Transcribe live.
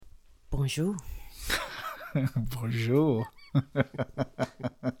Bonjour. Bonjour.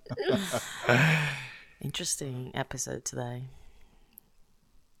 Interesting episode today.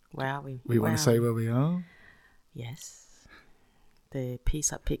 Where are we? We want to say where we are? Yes. The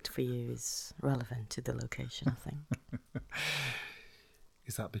piece I picked for you is relevant to the location, I think.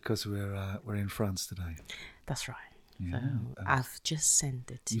 Is that because we're in France today? That's right. Yeah, So I've just sent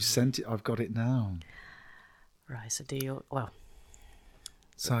it to you. You sent it? I've got it now. Right, so do you... Well,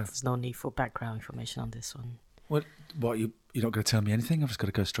 so there's no need for background information on this one. What you're not going to tell me anything? I've just got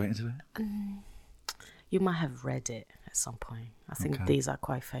to go straight into it? You might have read it at some point. I think these are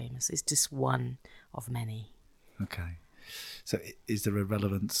quite famous. It's just one of many. Okay. So is there a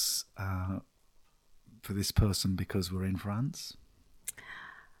relevance for this person because we're in France?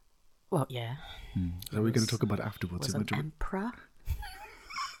 Well, yeah. So we're going to talk about it afterwards. Was an emperor.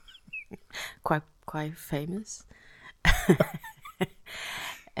 quite famous.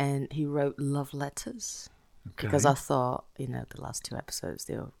 And he wrote love letters. Okay. Because I thought, the last two episodes,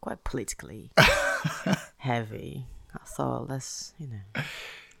 they were quite politically heavy. I thought, let's.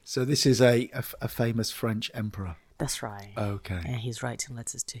 So this is a famous French emperor. That's right. Okay. And he's writing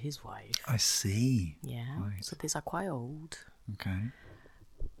letters to his wife. I see. Yeah. Right. So these are quite old. Okay.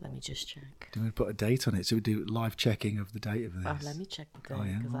 Let me just check. Do we put a date on it? So we do live checking of the date of this? Oh, let me check the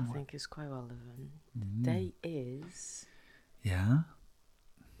date because I think it's quite relevant. The date is... Yeah?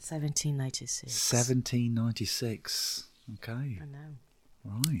 1796. 1796. Okay. I know.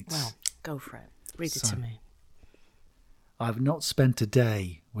 Right. Well, go for it. Read it to me. I have not spent a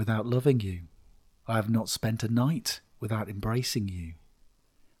day without loving you. I have not spent a night without embracing you.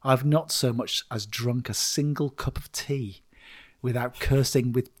 I have not so much as drunk a single cup of tea without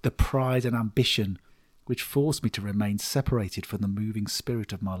cursing with the pride and ambition which forced me to remain separated from the moving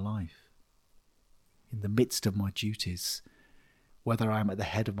spirit of my life. In the midst of my duties, whether I am at the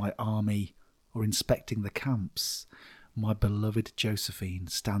head of my army or inspecting the camps, my beloved Josephine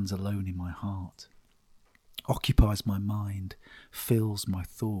stands alone in my heart, occupies my mind, fills my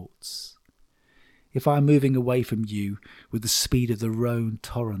thoughts. If I am moving away from you with the speed of the Rhone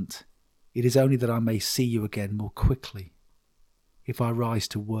torrent, it is only that I may see you again more quickly. If I rise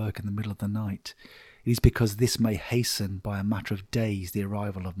to work in the middle of the night, it is because this may hasten by a matter of days the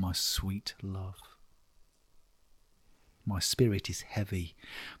arrival of my sweet love. My spirit is heavy,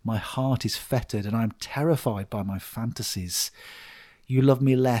 my heart is fettered, and I am terrified by my fantasies. You love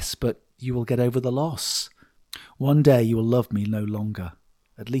me less, but you will get over the loss. One day you will love me no longer.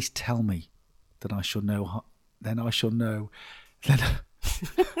 At least tell me, then I shall know. Then I shall know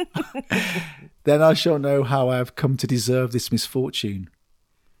how I have come to deserve this misfortune.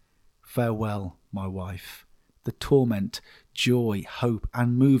 Farewell, my wife. The torment, joy, hope,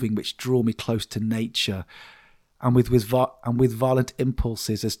 and moving which draw me close to nature, and with violent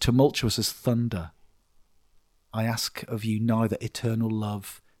impulses as tumultuous as thunder. I ask of you neither eternal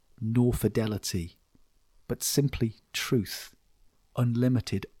love nor fidelity, but simply truth,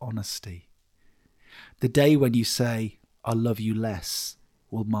 unlimited honesty. The day when you say, I love you less,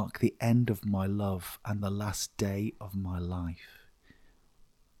 will mark the end of my love and the last day of my life.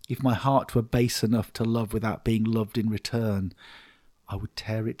 If my heart were base enough to love without being loved in return, I would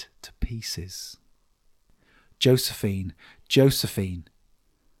tear it to pieces. Josephine, Josephine,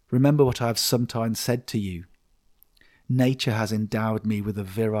 remember what I have sometimes said to you. Nature has endowed me with a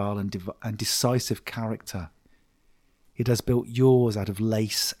virile and decisive character. It has built yours out of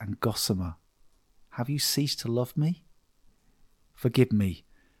lace and gossamer. Have you ceased to love me? Forgive me,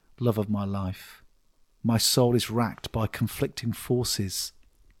 love of my life. My soul is racked by conflicting forces.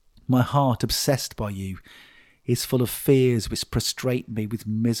 My heart, obsessed by you, is full of fears which prostrate me with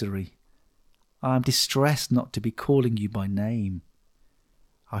misery. I am distressed not to be calling you by name.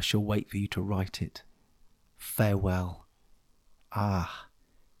 I shall wait for you to write it. Farewell. Ah,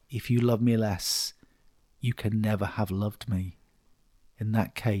 if you love me less, you can never have loved me. In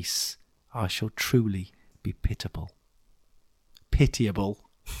that case, I shall truly be pitiable. Pitiable.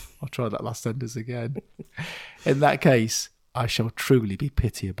 I'll try that last sentence again. In that case, I shall truly be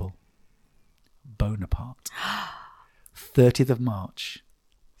pitiable. Bonaparte. 30th of March,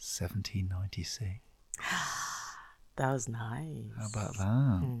 1796. That was nice. How about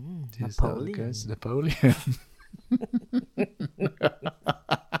that? Napoleon. Napoleon.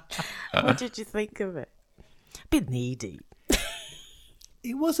 What did you think of it? A bit needy.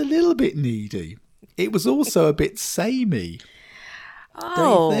 It was a little bit needy. It was also a bit samey. Oh.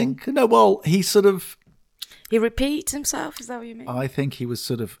 Don't you think? No, well, he repeats himself, is that what you mean? I think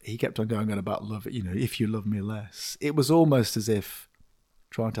he kept on going on about love, if you love me less. It was almost as if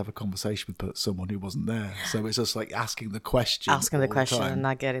trying to have a conversation with someone who wasn't there. So it's just like asking the question. And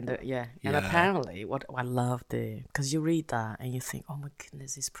not getting the, yeah. And apparently what I loved because you read that and you think, oh my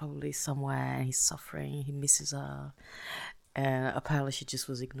goodness, he's probably somewhere and he's suffering, he misses her. And apparently she just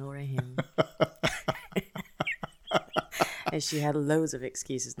was ignoring him. And she had loads of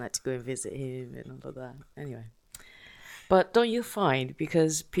excuses not to go and visit him and all of that. Anyway. But don't you find,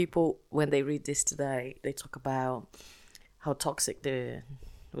 because people, when they read this today, they talk about how toxic the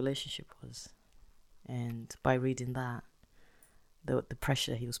relationship was. And by reading that, the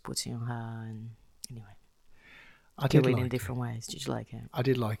pressure he was putting on her, and anyway. I did like in different ways. Did you like it? I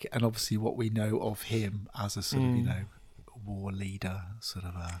did like it. And obviously what we know of him as a sort of, war leader, sort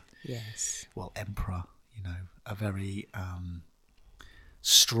of emperor, a very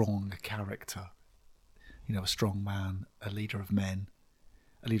strong character, a strong man, a leader of men,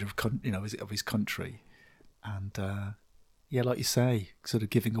 a leader of his country. And like you say, sort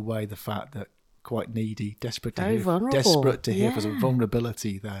of giving away the fact that quite needy, desperate to hear there's a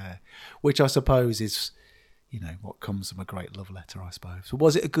vulnerability there, which I suppose is, what comes from a great love letter, I suppose. So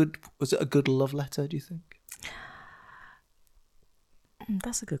was it a good love letter, do you think?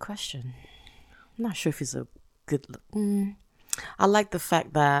 That's a good question. I'm not sure if it's a good... I like the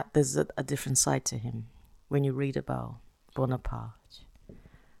fact that there's a different side to him when you read about Bonaparte.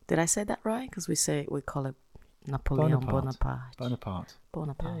 Did I say that right? Because we call it Napoleon Bonaparte. Bonaparte.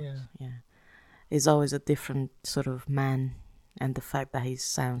 Yeah. He's always a different sort of man, and the fact that he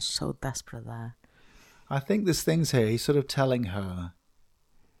sounds so desperate there. I think there's things here. He's sort of telling her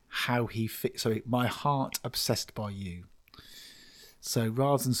how he fits. So, my heart obsessed by you. So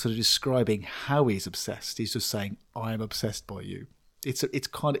rather than sort of describing how he's obsessed, he's just saying, I am obsessed by you.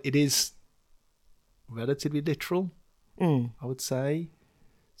 It is relatively literal, I would say.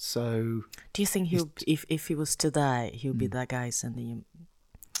 So do you think if he was today, he'll be that guy sending you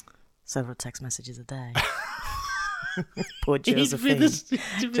several text messages a day? Poor Josephine.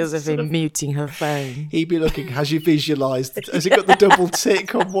 Josephine muting her phone. He'd be looking, has it got the double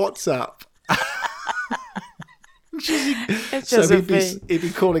tick on WhatsApp? So he'd be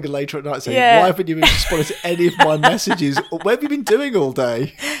calling her later at night saying, why haven't you responded to any of my messages? What have you been doing all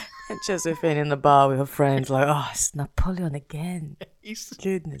day? And Josephine in the bar with her friends like, it's Napoleon again.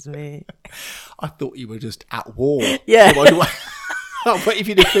 Goodness me. I thought you were just at war. Yeah. So I'll wait for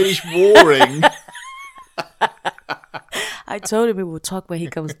you to finish warring. I told him we will talk when he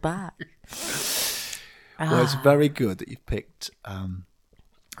comes back. Well, it's very good that you've picked a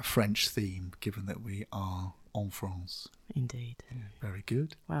French theme, given that we are en France. Indeed. Yeah, very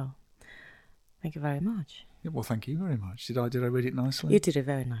good. Well, thank you very much. Yeah, well, thank you very much. Did I read it nicely? You did it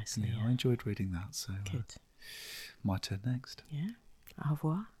very nicely. Yeah, I enjoyed reading that. So good. My turn next. Yeah. Au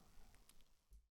revoir.